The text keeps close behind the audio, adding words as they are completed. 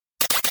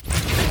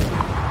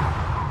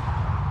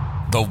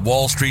The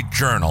Wall Street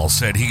Journal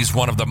said he's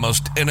one of the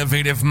most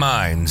innovative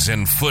minds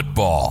in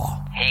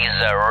football. He's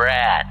a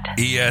rat.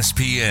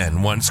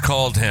 ESPN once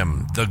called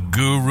him the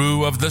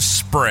guru of the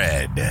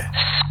spread.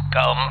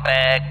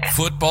 Scumbag.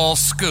 Football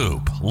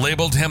Scoop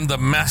labeled him the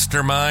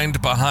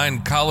mastermind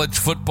behind college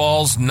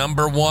football's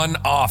 #1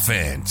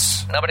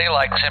 offense. Nobody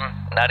likes him,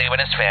 not even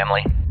his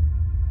family.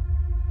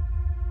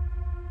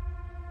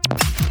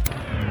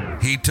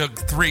 He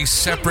took 3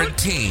 separate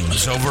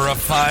teams over a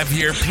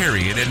 5-year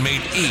period and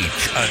made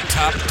each a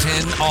top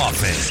 10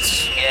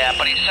 offense. Yeah,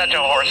 but he's such a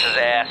horse's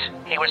ass.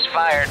 He was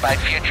fired by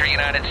future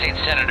United States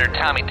Senator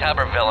Tommy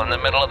Tuberville in the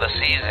middle of the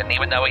season,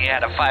 even though he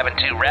had a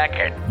 5-2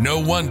 record. No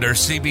wonder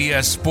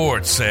CBS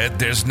Sports said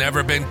there's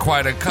never been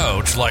quite a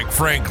coach like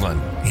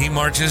Franklin. He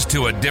marches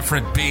to a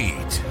different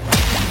beat.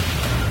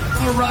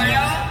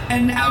 Pariah,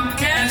 an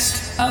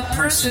outcast, a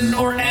person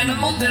or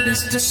animal that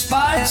is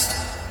despised,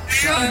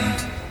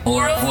 shunned,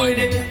 or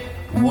avoided.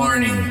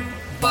 Warning,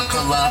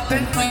 buckle up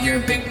and put your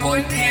big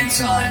boy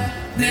pants on.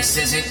 This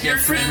isn't your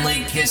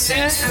friendly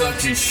kiss-ass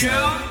coach's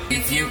show.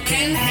 If you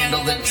can't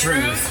handle the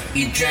truth,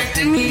 eject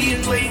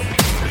immediately.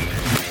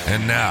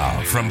 And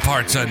now, from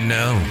parts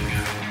unknown,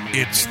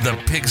 it's the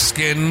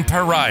pigskin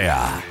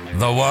pariah,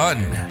 the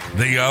one,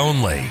 the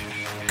only,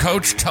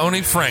 Coach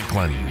Tony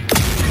Franklin.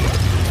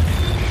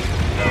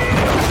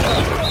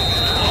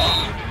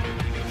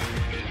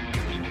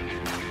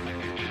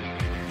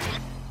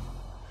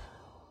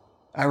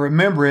 I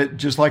remember it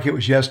just like it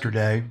was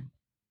yesterday.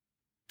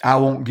 I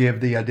won't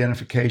give the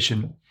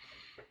identification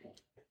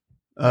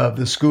of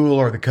the school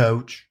or the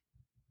coach,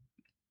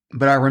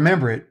 but I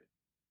remember it.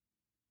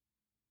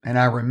 And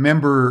I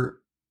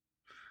remember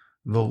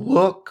the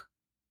look.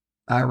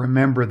 I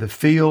remember the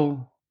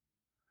feel.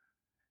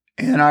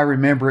 And I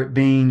remember it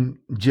being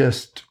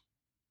just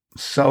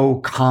so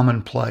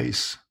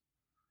commonplace.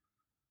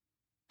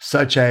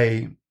 Such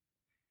a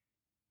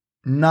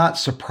not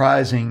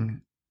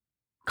surprising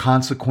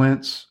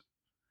consequence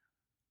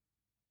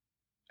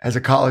as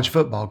a college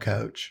football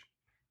coach.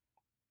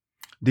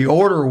 The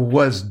order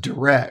was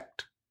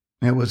direct.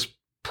 It was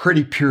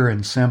pretty pure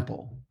and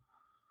simple.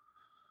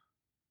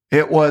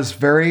 It was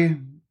very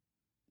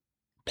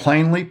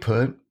plainly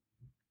put,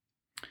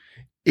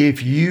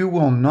 if you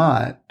will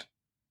not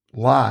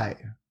lie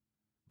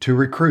to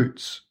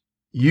recruits,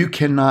 you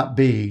cannot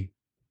be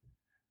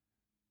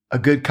a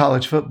good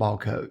college football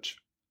coach.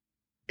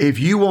 If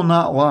you will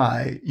not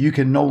lie, you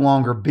can no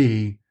longer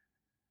be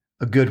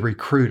a good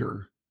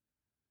recruiter.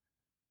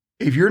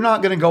 If you're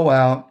not going to go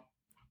out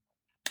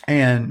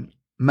and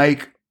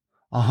make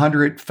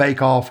 100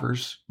 fake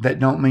offers that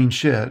don't mean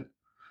shit,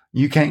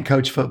 you can't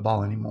coach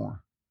football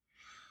anymore.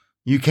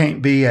 You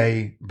can't be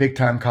a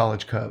big-time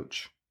college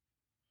coach.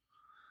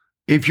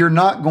 If you're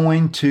not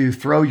going to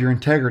throw your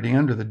integrity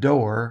under the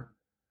door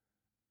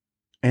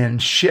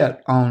and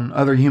shit on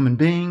other human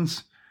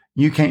beings,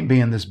 you can't be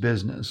in this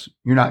business.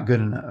 You're not good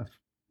enough.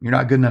 You're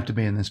not good enough to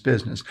be in this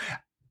business.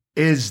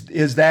 Is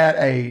that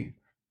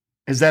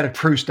a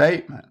true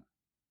statement?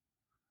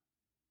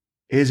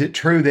 Is it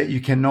true that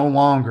you can no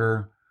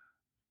longer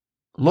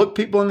look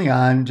people in the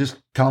eye and just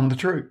tell them the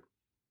truth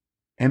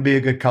and be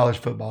a good college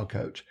football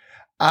coach?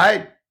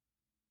 I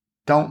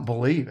don't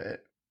believe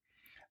it.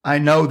 I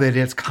know that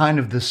it's kind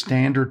of the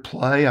standard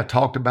play. I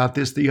talked about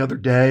this the other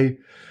day.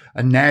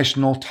 A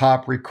national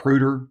top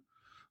recruiter,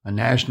 a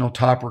national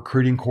top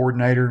recruiting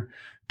coordinator,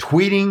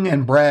 tweeting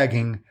and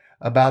bragging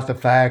about the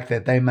fact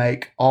that they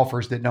make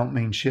offers that don't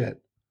mean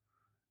shit.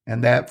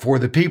 And that for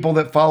the people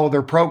that follow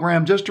their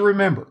program, just to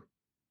remember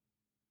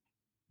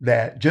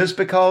that just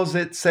because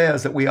it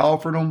says that we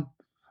offered them,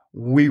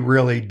 we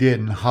really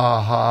didn't.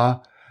 Ha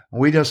ha.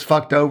 We just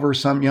fucked over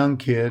some young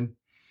kid,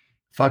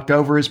 fucked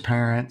over his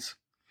parents,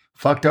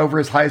 fucked over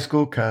his high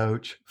school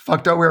coach,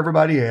 fucked over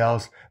everybody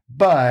else.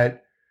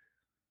 But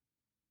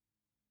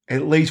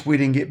at least we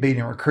didn't get beat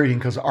in recruiting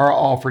because our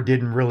offer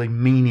didn't really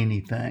mean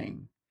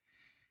anything.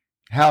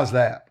 How's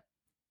that?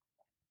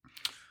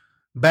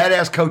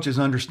 Badass coaches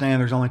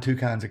understand there's only 2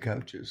 kinds of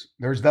coaches.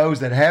 There's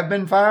those that have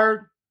been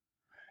fired,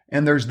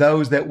 and there's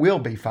those that will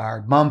be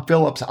fired. Bum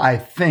Phillips, I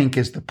think,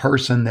 is the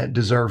person that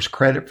deserves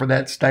credit for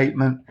that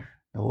statement.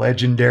 The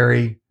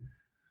legendary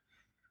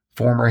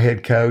former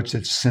head coach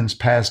that's since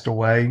passed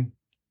away.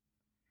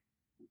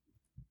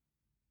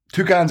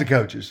 2 kinds of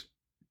coaches.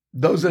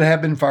 Those that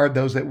have been fired,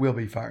 those that will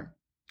be fired.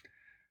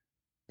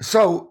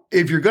 So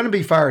if you're going to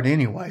be fired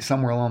anyway,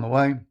 somewhere along the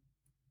way,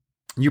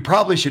 you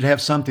probably should have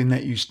something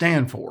that you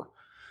stand for.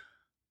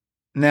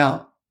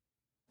 Now,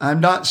 I'm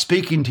not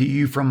speaking to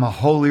you from a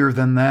holier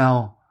than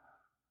thou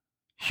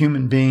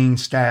human being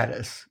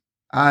status.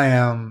 I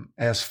am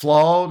as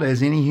flawed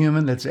as any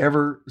human that's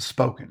ever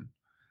spoken.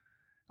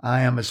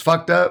 I am as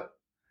fucked up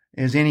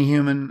as any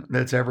human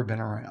that's ever been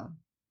around.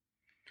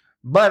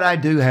 But I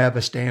do have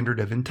a standard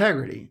of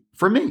integrity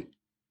for me.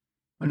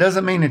 It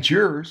doesn't mean it's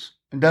yours.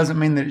 It doesn't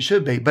mean that it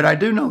should be. But I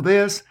do know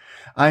this.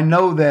 I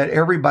know that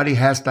everybody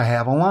has to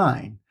have a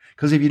line.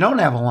 Because if you don't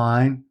have a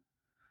line,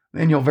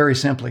 then you'll very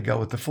simply go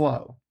with the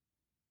flow.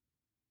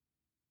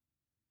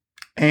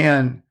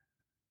 And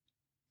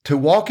to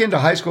walk into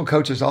high school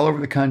coaches all over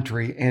the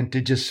country and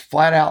to just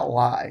flat out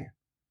lie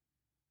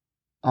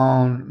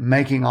on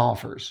making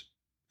offers,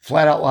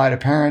 flat out lie to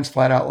parents,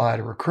 flat out lie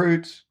to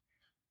recruits.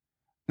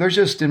 There's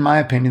just, in my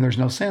opinion, there's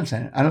no sense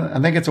in it. I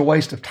think it's a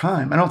waste of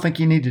time. I don't think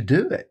you need to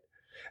do it.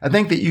 I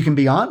think that you can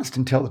be honest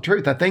and tell the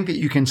truth. I think that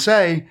you can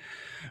say,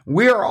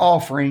 we are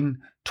offering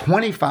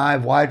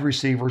 25 wide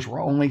receivers.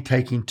 We're only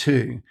taking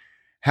 2.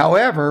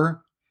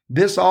 However,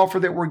 this offer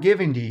that we're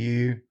giving to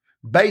you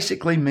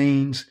basically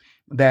means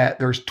that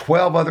there's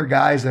 12 other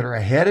guys that are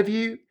ahead of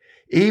you.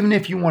 Even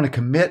if you want to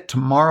commit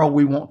tomorrow,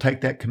 we won't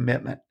take that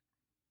commitment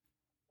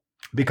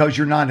because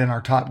you're not in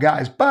our top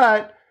guys.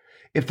 But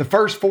if the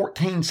first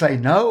 14 say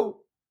no,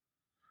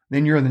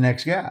 then you're the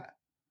next guy.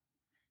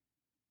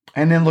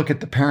 And then look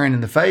at the parent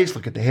in the face,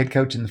 look at the head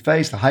coach in the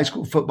face, the high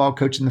school football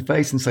coach in the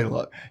face and say,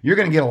 look, you're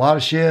going to get a lot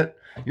of shit.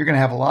 You're going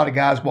to have a lot of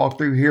guys walk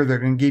through here. They're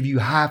going to give you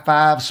high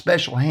fives,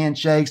 special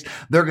handshakes.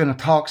 They're going to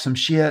talk some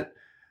shit.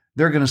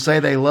 They're going to say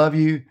they love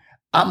you.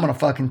 I'm going to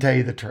fucking tell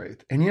you the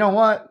truth. And you know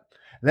what?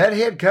 That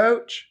head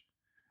coach,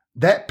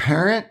 that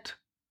parent,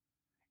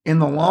 in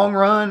the long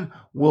run,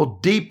 will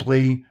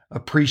deeply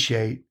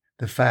appreciate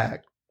the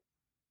fact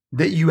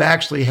that you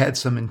actually had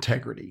some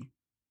integrity.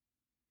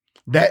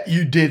 That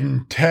you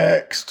didn't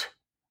text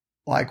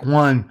like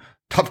one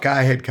tough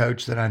guy head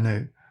coach that I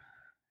knew.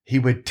 He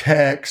would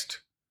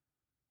text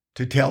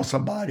to tell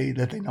somebody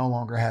that they no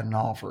longer had an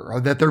offer or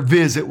that their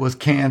visit was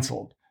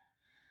canceled.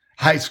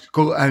 High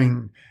school,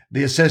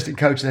 the assistant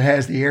coach that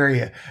has the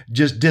area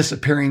just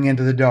disappearing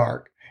into the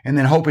dark and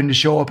then hoping to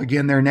show up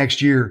again there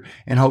next year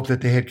and hope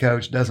that the head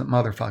coach doesn't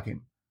motherfuck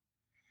him,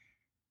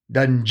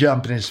 doesn't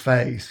jump in his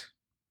face.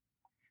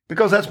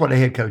 Because that's what a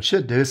head coach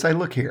should do, is say,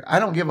 look here, I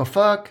don't give a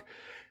fuck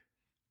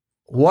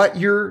what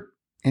your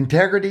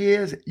integrity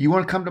is. You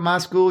want to come to my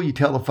school, you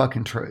tell the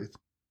fucking truth.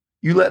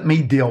 You let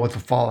me deal with the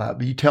fallout,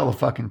 but you tell the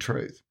fucking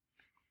truth.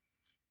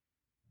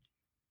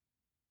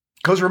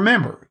 Because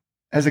remember,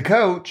 as a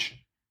coach,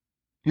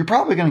 you're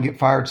probably going to get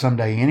fired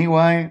someday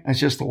anyway. That's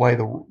just the way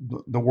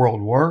the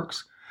world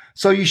works.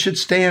 So you should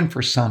stand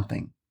for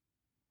something.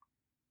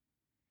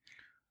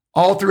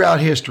 All throughout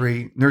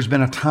history, there's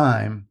been a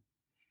time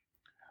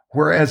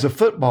where as a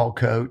football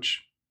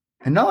coach,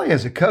 and not only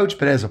as a coach,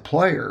 but as a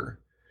player,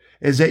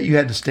 is that you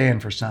had to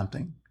stand for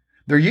something.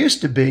 There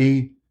used to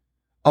be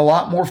a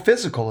lot more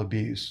physical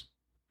abuse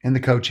in the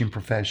coaching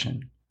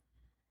profession,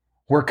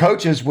 where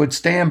coaches would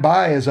stand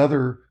by as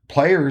other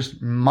players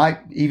might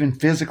even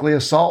physically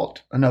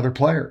assault another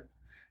player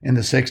in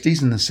the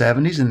 60s and the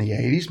 70s and the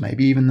 80s,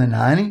 maybe even the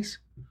 90s,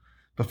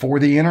 before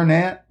the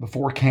internet,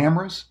 before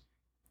cameras.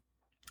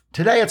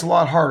 Today, it's a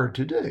lot harder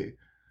to do.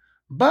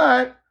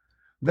 But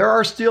there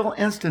are still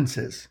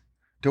instances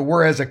to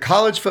where as a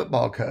college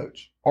football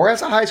coach or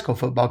as a high school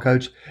football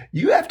coach,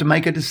 you have to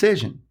make a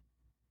decision.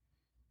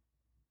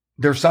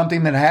 There's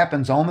something that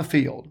happens on the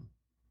field.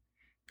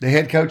 The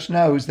head coach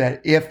knows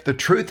that if the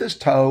truth is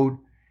told,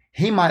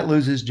 he might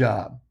lose his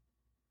job.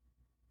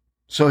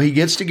 So he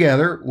gets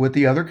together with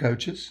the other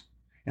coaches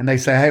and they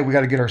say, hey, we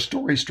got to get our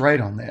story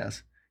straight on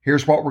this.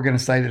 Here's what we're going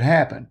to say that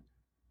happened.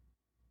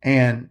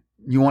 And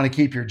you want to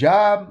keep your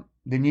job,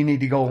 then you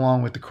need to go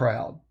along with the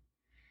crowd.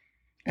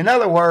 In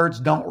other words,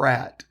 don't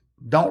rat.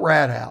 Don't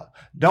rat out.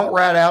 Don't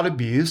rat out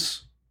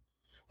abuse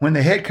when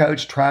the head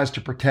coach tries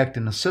to protect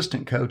an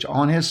assistant coach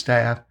on his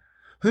staff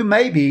who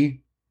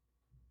maybe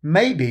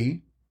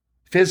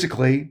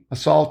physically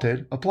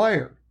assaulted a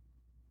player.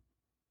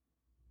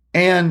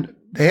 And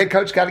the head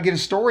coach got to get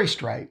his story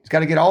straight. He's got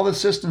to get all the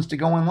assistants to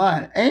go in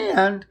line.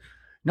 And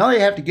not only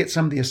have to get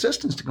some of the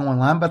assistants to go in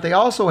line, but they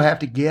also have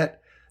to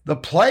get the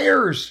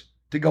players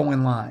to go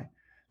in line.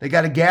 They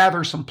got to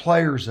gather some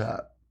players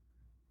up.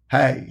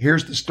 Hey,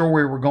 here's the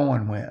story we're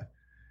going with.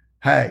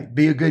 Hey,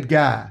 be a good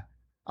guy.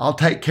 I'll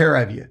take care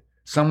of you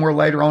somewhere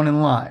later on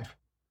in life.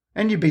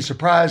 And you'd be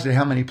surprised at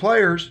how many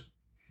players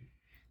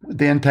would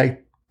then take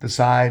the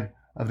side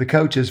of the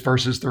coaches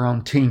versus their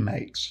own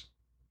teammates.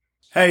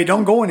 Hey,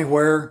 don't go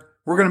anywhere.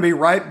 We're going to be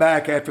right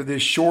back after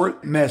this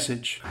short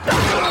message.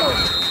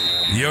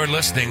 You're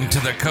listening to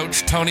the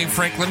Coach Tony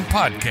Franklin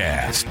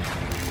Podcast.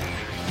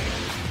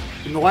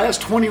 In the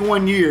last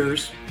 21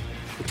 years,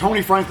 the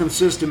Tony Franklin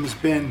system has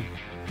been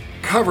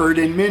covered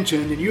and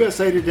mentioned in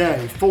USA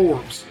Today,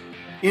 Forbes,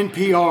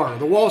 NPR,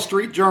 the Wall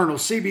Street Journal,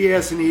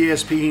 CBS, and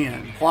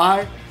ESPN.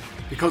 Why?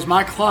 Because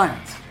my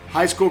clients,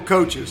 high school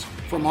coaches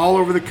from all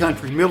over the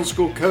country, middle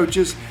school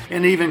coaches,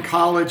 and even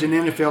college and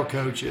NFL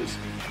coaches,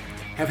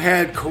 have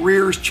had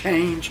careers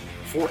change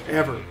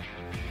forever.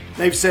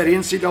 They've set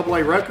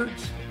NCAA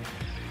records.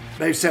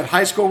 They've set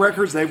high school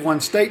records. They've won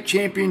state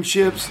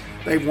championships.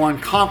 They've won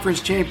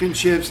conference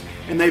championships.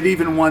 And they've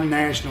even won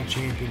national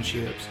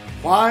championships.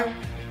 Why?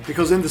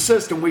 Because in the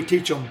system, we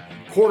teach them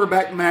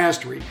quarterback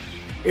mastery,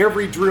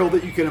 every drill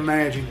that you can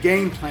imagine,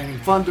 game planning,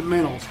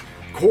 fundamentals,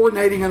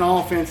 coordinating an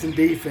offense and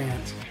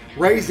defense,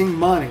 raising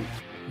money,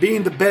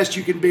 being the best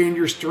you can be in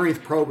your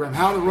strength program,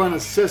 how to run a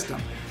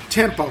system,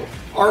 tempo,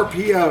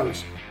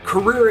 RPOs,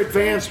 career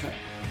advancement,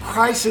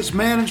 crisis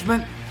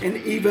management, and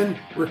even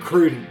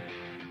recruiting.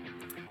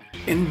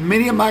 And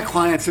many of my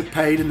clients have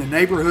paid in the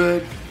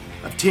neighborhood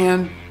of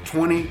 10,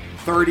 20,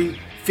 30,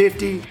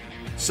 50,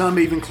 some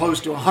even close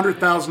to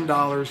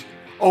 $100,000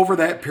 over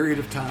that period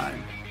of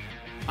time.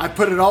 I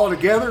put it all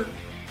together,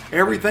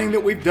 everything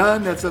that we've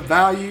done that's of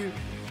value,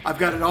 I've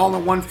got it all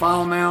in one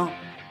file now.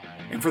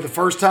 And for the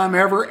first time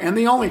ever, and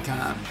the only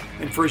time,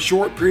 and for a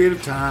short period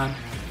of time,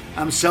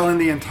 I'm selling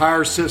the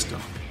entire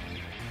system.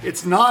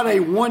 It's not a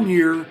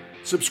one-year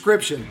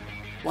subscription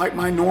like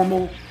my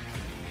normal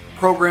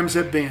programs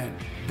have been.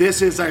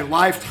 This is a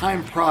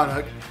lifetime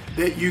product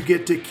that you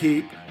get to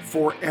keep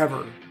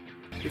forever.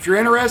 If you're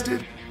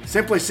interested,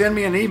 simply send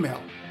me an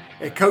email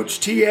at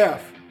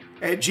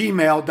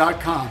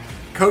coachtf@gmail.com.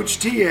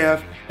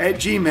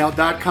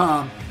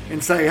 coachtf@gmail.com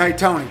and say, hey,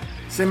 Tony,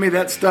 send me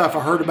that stuff. I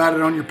heard about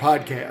it on your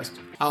podcast.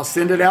 I'll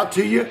send it out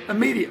to you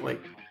immediately.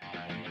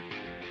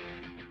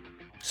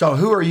 So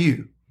who are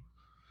you?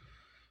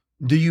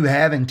 Do you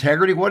have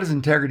integrity? What does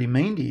integrity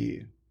mean to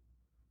you?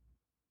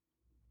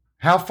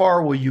 How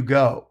far will you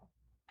go?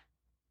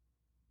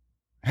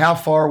 How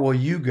far will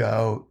you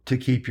go to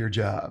keep your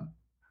job?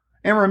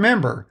 And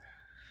remember,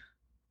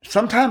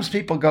 sometimes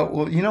people go,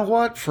 well, you know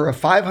what? For a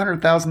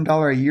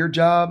 $500,000 a year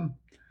job,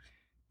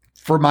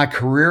 for my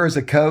career as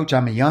a coach,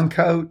 I'm a young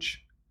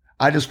coach.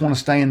 I just want to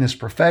stay in this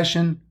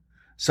profession.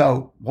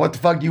 So what the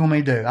fuck do you want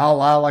me to do? I'll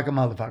lie like a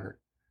motherfucker.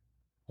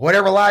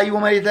 Whatever lie you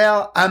want me to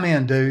tell, I'm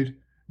in, dude.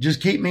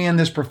 Just keep me in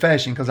this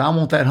profession because I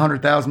want that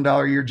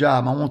 $100,000 a year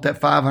job. I want that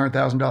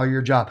 $500,000 a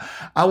year job.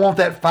 I want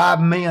that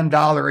 $5 million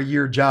a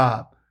year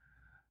job.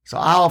 So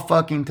I'll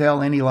fucking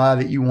tell any lie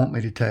that you want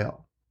me to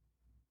tell.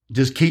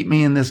 Just keep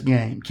me in this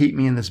game. Keep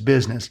me in this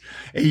business.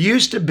 It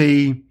used to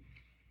be,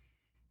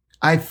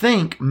 I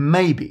think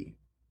maybe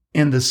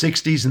in the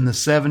 60s and the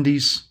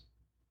 70s,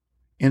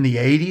 in the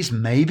 80s,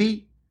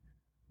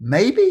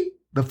 maybe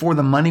before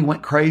the money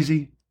went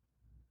crazy,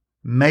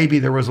 maybe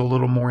there was a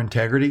little more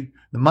integrity.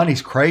 The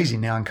money's crazy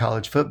now in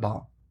college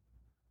football.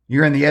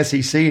 You're in the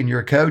SEC and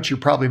you're a coach, you're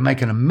probably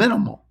making a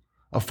minimal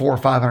of $400,000 or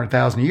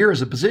 $500,000 a year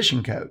as a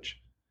position coach.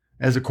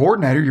 As a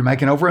coordinator, you're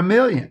making over $1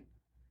 million.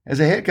 As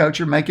a head coach,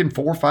 you're making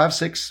 $4, $5,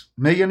 $6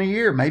 million a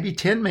year, maybe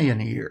 $10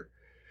 million a year.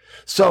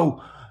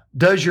 So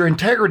does your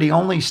integrity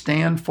only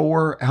stand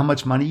for how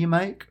much money you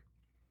make?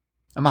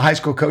 I'm a high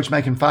school coach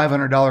making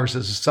 $500 as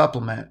a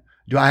supplement.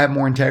 Do I have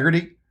more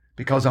integrity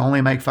because I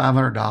only make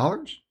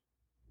 $500?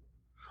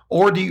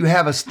 Or do you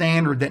have a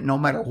standard that no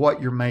matter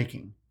what you're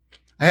making?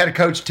 I had a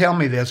coach tell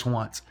me this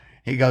once.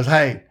 He goes,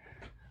 hey,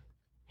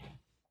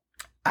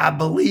 I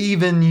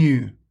believe in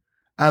you.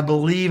 I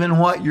believe in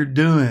what you're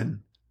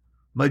doing.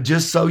 But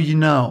just so you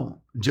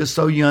know, just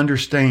so you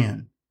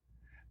understand,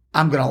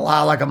 I'm going to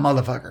lie like a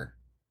motherfucker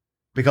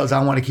because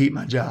I want to keep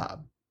my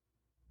job.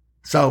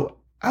 So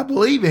I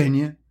believe in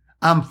you.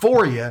 I'm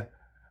for you,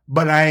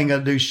 but I ain't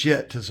going to do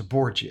shit to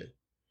support you.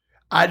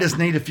 I just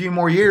need a few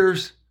more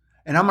years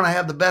and I'm going to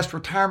have the best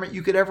retirement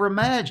you could ever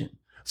imagine.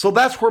 So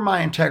that's where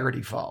my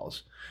integrity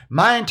falls.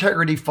 My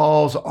integrity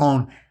falls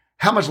on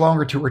how much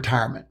longer to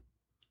retirement.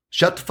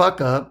 Shut the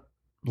fuck up.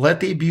 Let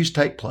the abuse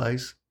take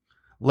place.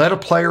 Let a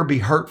player be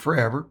hurt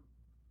forever.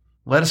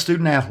 Let a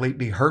student athlete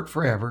be hurt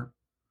forever.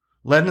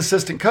 Let an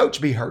assistant coach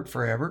be hurt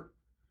forever.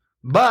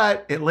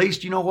 But at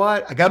least, you know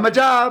what? I got my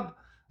job.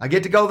 I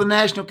get to go to the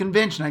national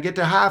convention. I get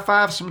to high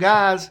five some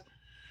guys.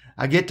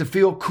 I get to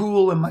feel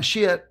cool in my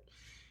shit,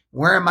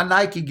 wearing my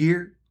Nike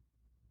gear.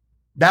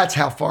 That's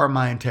how far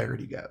my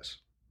integrity goes.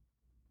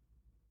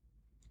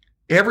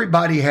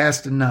 Everybody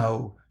has to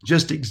know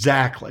just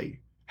exactly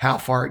how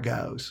far it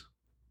goes.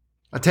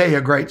 I'll tell you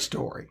a great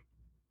story.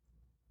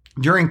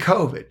 During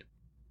COVID,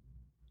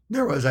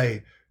 there was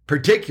a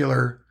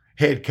particular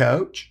head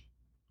coach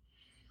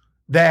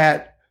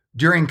that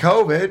during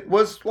COVID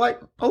was like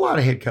a lot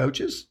of head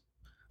coaches.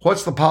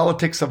 What's the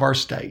politics of our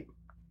state?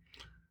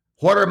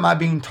 What am I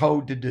being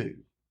told to do?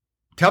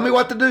 Tell me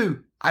what to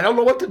do. I don't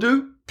know what to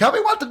do. Tell me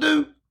what to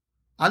do.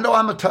 I know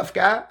I'm a tough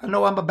guy. I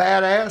know I'm a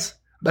badass,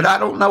 but I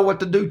don't know what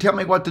to do. Tell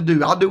me what to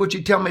do. I'll do what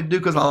you tell me to do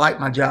because I like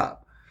my job.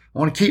 I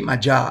want to keep my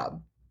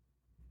job.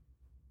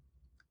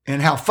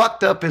 And how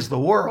fucked up is the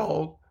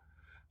world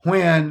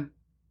when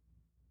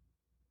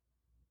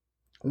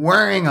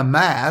wearing a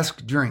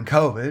mask during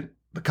COVID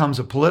becomes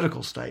a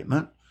political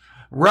statement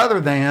rather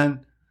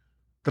than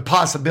the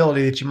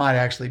possibility that you might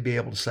actually be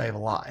able to save a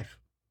life.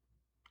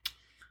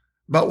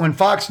 But when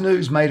Fox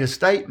News made a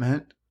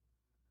statement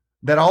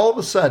that all of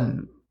a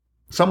sudden,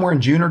 somewhere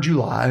in June or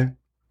July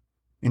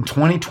in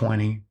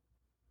 2020,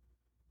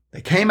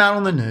 they came out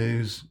on the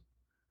news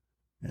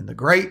and the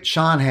great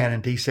Sean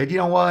Hannity said, you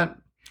know what?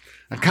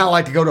 I'd kind of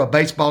like to go to a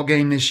baseball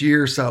game this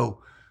year.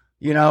 So,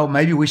 you know,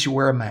 maybe we should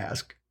wear a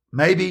mask.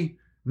 Maybe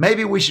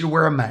we should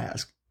wear a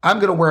mask. I'm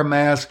going to wear a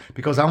mask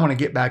because I want to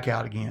get back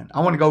out again.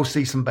 I want to go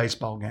see some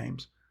baseball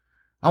games.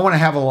 I want to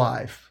have a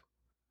life.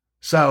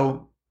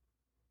 So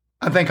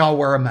I think I'll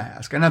wear a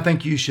mask. And I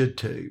think you should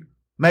too.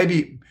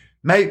 Maybe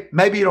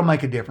it'll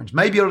make a difference.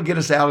 Maybe it'll get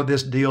us out of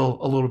this deal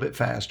a little bit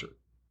faster.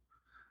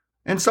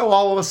 And so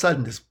all of a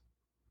sudden, this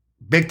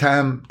big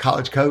time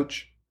college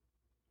coach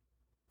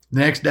the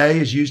next day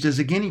is used as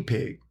a guinea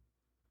pig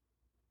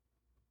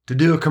to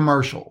do a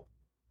commercial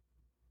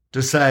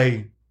to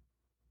say,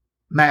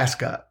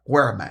 mask up,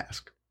 wear a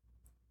mask.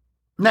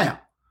 Now,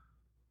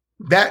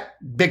 that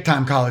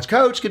big-time college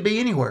coach could be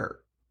anywhere.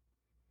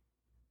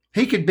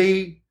 He could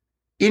be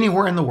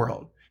anywhere in the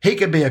world. He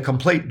could be a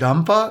complete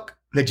dumb fuck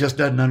that just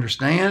doesn't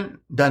understand,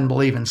 doesn't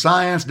believe in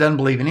science, doesn't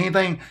believe in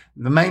anything.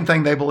 The main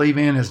thing they believe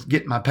in is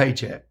getting my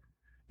paycheck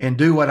and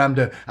do what I'm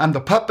doing. I'm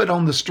the puppet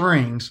on the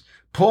strings.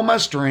 Pull my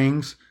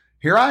strings.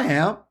 Here I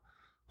am.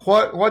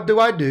 What do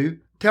I do?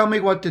 Tell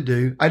me what to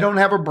do. I don't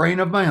have a brain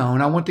of my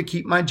own. I want to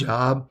keep my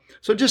job.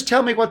 So just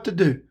tell me what to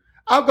do.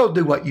 I'll go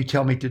do what you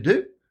tell me to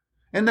do.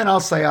 And then I'll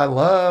say, I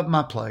love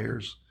my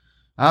players.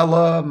 I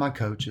love my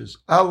coaches.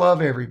 I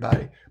love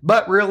everybody.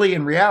 But really,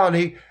 in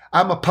reality,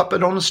 I'm a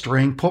puppet on a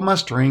string. Pull my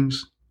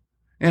strings,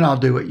 and I'll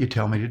do what you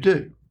tell me to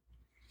do.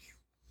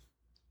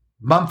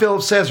 Bum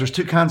Phillips says there's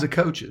two kinds of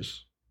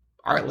coaches.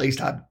 Or at least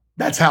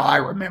that's how I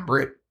remember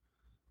it.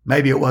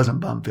 Maybe it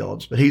wasn't Bum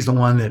Phillips, but he's the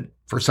one that,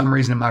 for some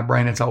reason in my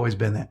brain, it's always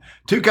been that.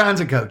 Two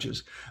kinds of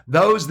coaches.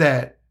 Those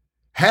that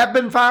have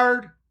been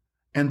fired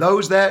and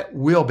those that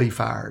will be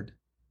fired.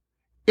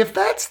 If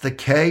that's the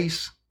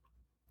case,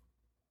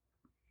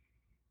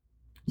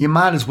 you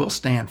might as well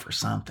stand for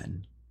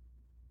something.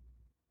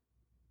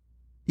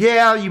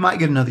 Yeah, you might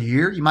get another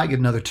year. You might get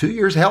another 2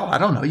 years. Hell, I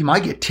don't know. You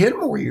might get 10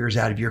 more years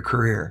out of your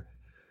career.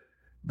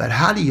 But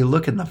how do you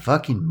look in the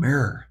fucking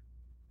mirror?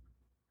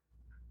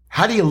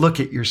 How do you look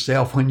at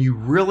yourself when you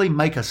really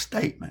make a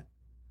statement?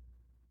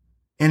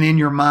 And in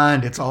your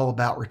mind, it's all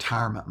about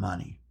retirement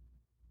money.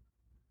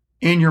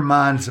 In your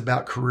mind, it's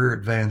about career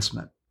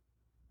advancement.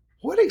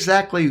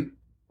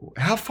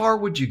 How far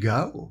would you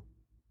go?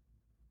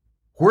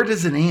 Where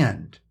does it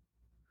end?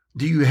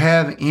 Do you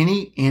have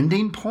any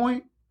ending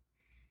point?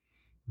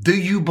 Do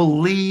you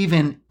believe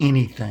in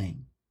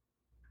anything?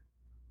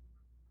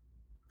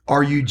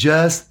 Are you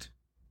just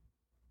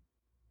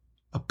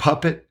a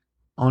puppet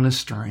on a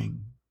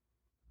string,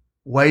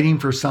 waiting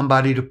for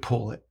somebody to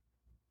pull it?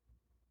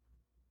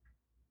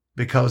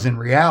 Because in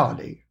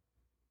reality,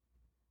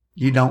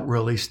 you don't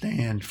really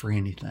stand for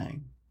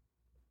anything.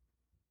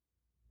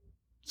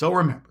 So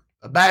remember,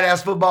 a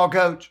badass football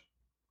coach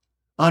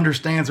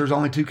understands there's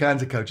only two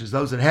kinds of coaches,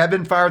 those that have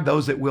been fired,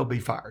 those that will be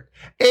fired.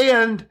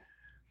 And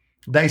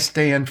they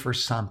stand for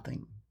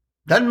something.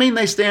 Doesn't mean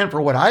they stand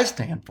for what I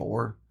stand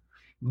for,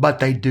 but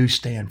they do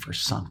stand for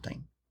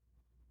something.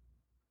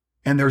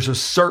 And there's a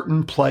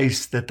certain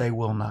place that they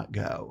will not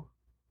go.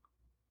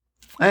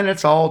 And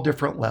it's all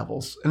different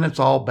levels, and it's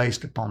all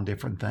based upon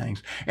different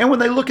things. And when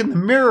they look in the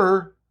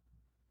mirror,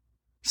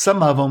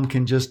 some of them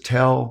can just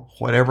tell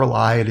whatever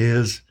lie it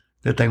is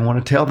that they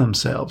want to tell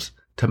themselves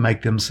to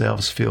make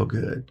themselves feel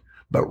good.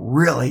 But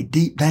really,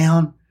 deep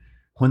down,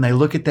 when they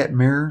look at that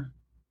mirror,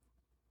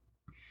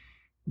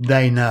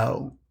 they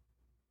know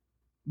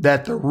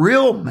that the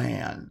real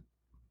man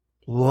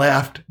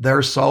left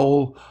their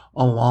soul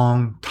a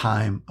long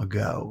time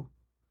ago.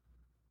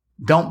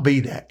 Don't be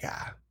that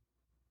guy.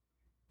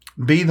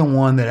 Be the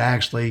one that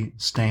actually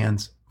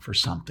stands for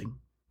something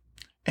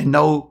and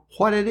know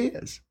what it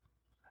is.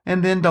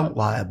 And then don't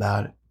lie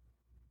about it.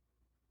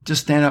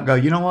 Just stand up and go,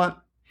 you know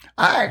what?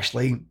 I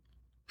actually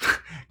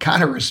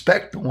kind of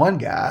respect the one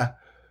guy.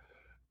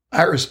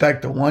 I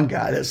respect the one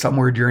guy that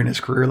somewhere during his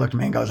career looked at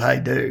me and goes, hey,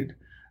 dude,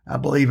 I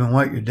believe in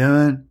what you're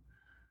doing.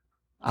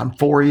 I'm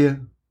for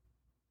you.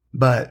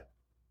 But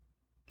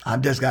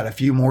I've just got a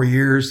few more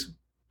years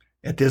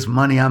at this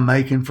money I'm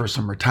making for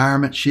some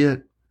retirement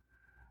shit.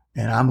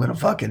 And I'm going to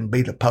fucking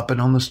be the puppet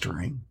on the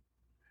string.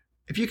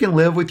 If you can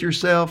live with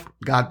yourself,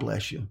 God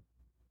bless you.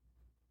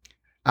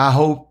 I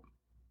hope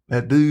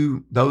that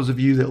those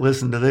of you that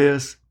listen to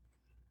this,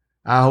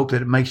 I hope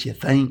that it makes you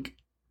think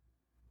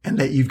and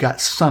that you've got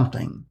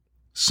something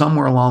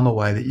somewhere along the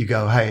way that you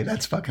go, hey,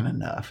 that's fucking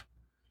enough.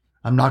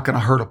 I'm not going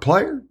to hurt a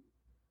player.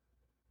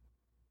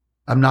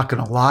 I'm not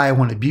going to lie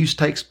when abuse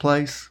takes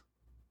place.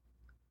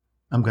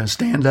 I'm going to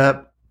stand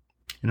up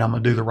and I'm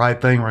going to do the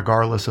right thing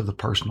regardless of the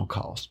personal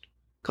cost.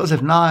 Because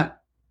if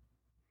not,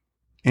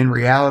 in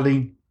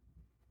reality,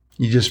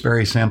 you just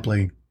very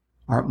simply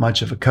aren't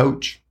much of a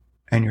coach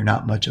and you're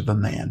not much of a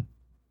man.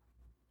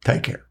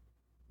 Take care.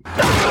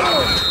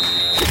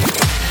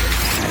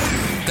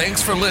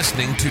 Thanks for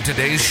listening to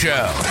today's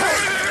show.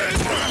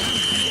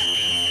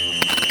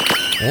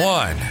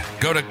 1.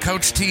 Go to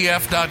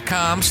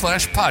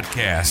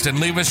CoachTF.com/podcast and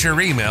leave us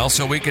your email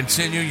so we can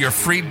send you your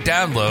free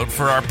download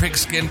for our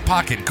Pigskin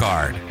Pocket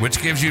Card,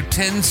 which gives you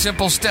 10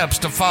 simple steps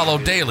to follow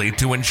daily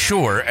to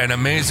ensure an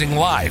amazing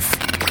life.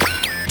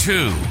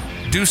 2.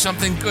 Do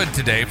something good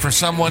today for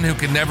someone who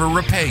can never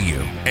repay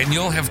you, and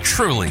you'll have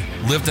truly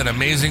lived an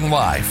amazing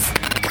life.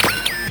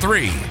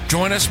 3.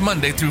 Join us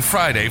Monday through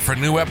Friday for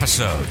new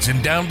episodes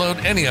and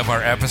download any of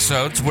our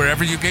episodes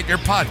wherever you get your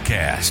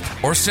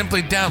podcast, or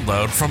simply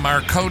download from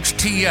our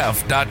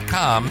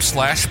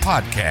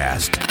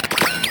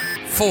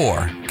CoachTF.com/podcast.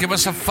 4. Give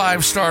us a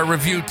 5-star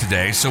review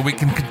today so we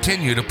can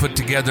continue to put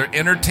together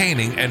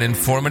entertaining and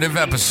informative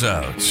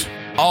episodes.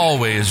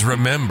 Always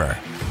remember,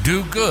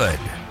 do good,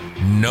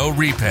 no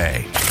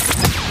repay.